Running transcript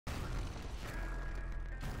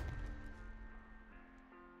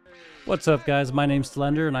What's up guys, my name's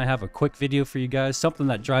Slender and I have a quick video for you guys, something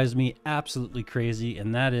that drives me absolutely crazy,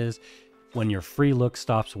 and that is when your free look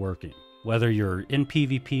stops working. Whether you're in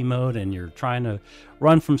PvP mode and you're trying to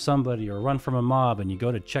run from somebody or run from a mob and you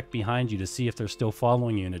go to check behind you to see if they're still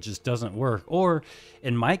following you and it just doesn't work. Or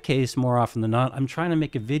in my case, more often than not, I'm trying to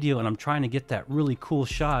make a video and I'm trying to get that really cool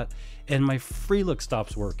shot and my free look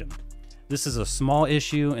stops working. This is a small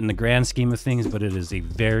issue in the grand scheme of things, but it is a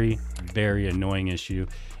very, very annoying issue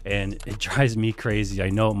and it drives me crazy. I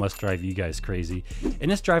know it must drive you guys crazy,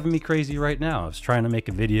 and it's driving me crazy right now. I was trying to make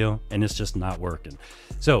a video and it's just not working.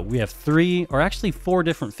 So we have 3 or actually 4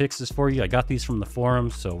 different fixes for you. I got these from the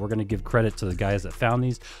forums, so we're going to give credit to the guys that found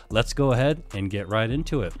these. Let's go ahead and get right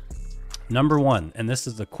into it. Number 1, and this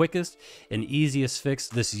is the quickest and easiest fix.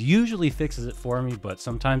 This usually fixes it for me, but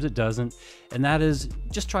sometimes it doesn't. And that is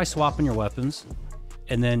just try swapping your weapons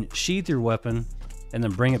and then sheath your weapon and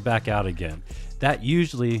then bring it back out again. That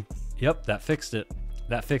usually, yep, that fixed it.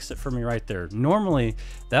 That fixed it for me right there. Normally,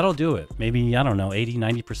 that'll do it. Maybe, I don't know,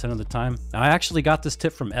 80–90% of the time. Now, I actually got this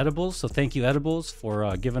tip from Edibles, so thank you, Edibles,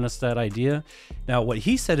 for giving us that idea. Now, what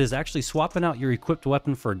he said is actually swapping out your equipped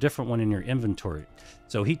weapon for a different one in your inventory.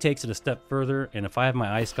 So he takes it a step further, and if I have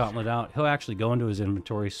my ice gauntlet out, he'll actually go into his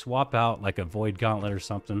inventory, swap out like a void gauntlet or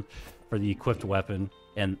something for the equipped weapon,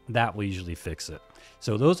 and that will usually fix it.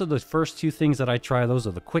 So those are the first 2 things that I try. Those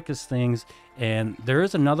are the quickest things. And there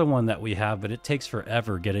is another one that we have, but it takes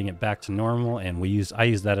forever getting it back to normal. And I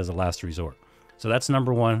use that as a last resort. So that's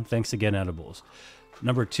number 1. Thanks again, Edibles.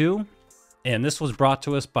 Number 2, and this was brought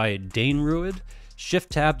to us by Dane Ruid.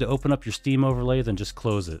 Shift tab to open up your Steam overlay, then just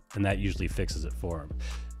close it. And that usually fixes it for him.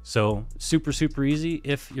 So super easy.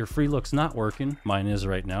 If your free look's not working, mine is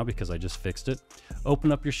right now because I just fixed it,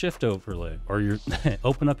 open up your shift overlay or your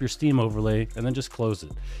open up your Steam overlay and then just close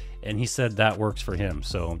it. And he said that works for him.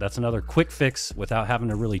 So that's another quick fix without having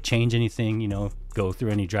to really change anything, you know, go through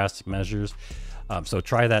any drastic measures. So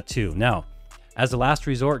try that too. Now, as a last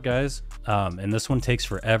resort, guys, and this one takes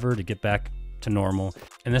forever to get back to normal.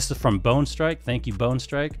 And this is from Bone Strike. Thank you, Bone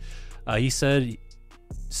Strike. He said,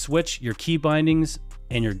 switch your key bindings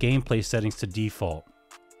and your gameplay settings to default.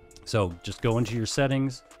 So just go into your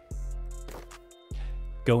settings,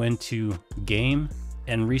 go into game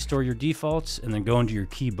and restore your defaults, and then go into your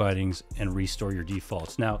key bindings and restore your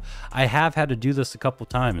defaults. Now, I have had to do this a couple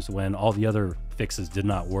times when all the other fixes did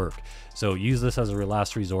not work. So use this as a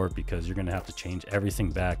last resort because you're gonna have to change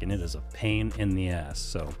everything back and it is a pain in the ass.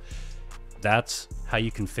 So that's how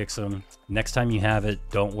you can fix them. Next time you have it,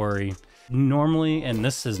 don't worry. Normally, and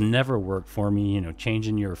this has never worked for me, you know,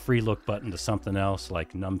 changing your free look button to something else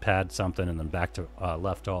like numpad something and then back to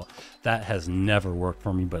left alt, that has never worked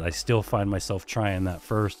for me, but I still find myself trying that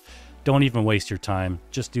first. Don't even waste your time.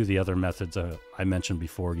 Just do the other methods I mentioned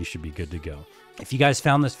before. You should be good to go. If you guys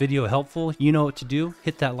found this video helpful, you know what to do.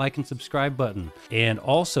 Hit that like and subscribe button. And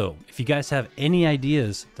also, if you guys have any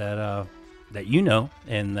ideas that you know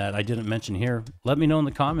and that I didn't mention here, let me know in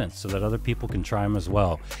the comments so that other people can try them as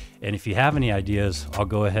well. And if you have any ideas, I'll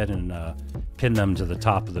go ahead and pin them to the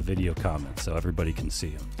top of the video comments so everybody can see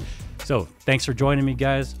them. So thanks for joining me,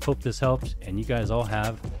 guys. Hope this helped, and you guys all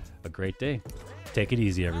have a great day. Take it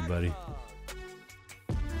easy, everybody.